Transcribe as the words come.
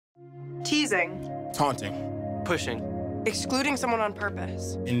Teasing. Taunting. Pushing. Excluding someone on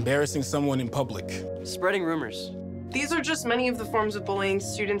purpose. Embarrassing someone in public. Spreading rumors. These are just many of the forms of bullying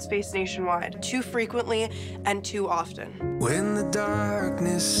students face nationwide, too frequently and too often. When the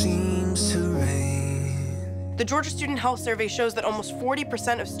darkness seems to reign. The Georgia Student Health Survey shows that almost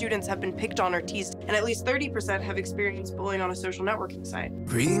 40% of students have been picked on or teased, and at least 30% have experienced bullying on a social networking site.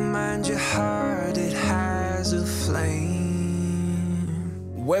 Remind your heart it has a flame.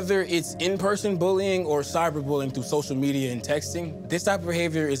 Whether it's in-person bullying or cyberbullying through social media and texting, this type of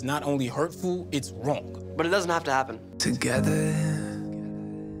behavior is not only hurtful, it's wrong. But it doesn't have to happen. Together,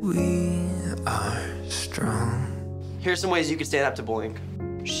 we are strong. Here's some ways you can stand up to bullying.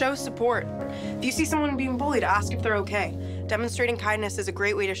 Show support. If you see someone being bullied, ask if they're okay. Demonstrating kindness is a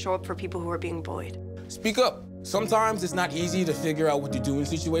great way to show up for people who are being bullied. Speak up. Sometimes it's not easy to figure out what to do in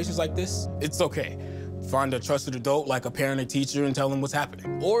situations like this. It's okay. Find a trusted adult like a parent or teacher and tell them what's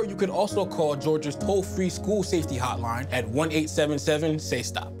happening. Or you could also call Georgia's toll-free school safety hotline at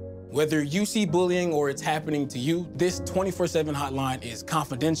 1-877-SAY-STOP. Whether you see bullying or it's happening to you, this 24/7 hotline is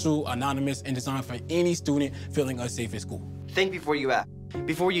confidential, anonymous, and designed for any student feeling unsafe at school. Think before you act.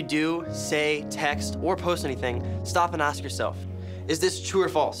 Before you do, say, text, or post anything, stop and ask yourself, is this true or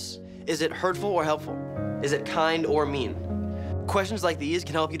false? Is it hurtful or helpful? Is it kind or mean? Questions like these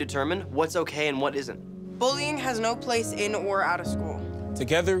can help you determine what's okay and what isn't. Bullying has no place in or out of school.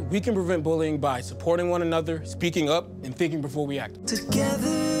 Together, we can prevent bullying by supporting one another, speaking up, and thinking before we act.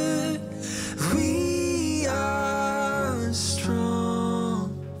 Together, we are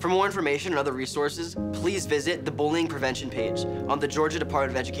strong. For more information and other resources, please visit the Bullying Prevention page on the Georgia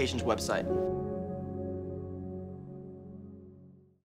Department of Education's website.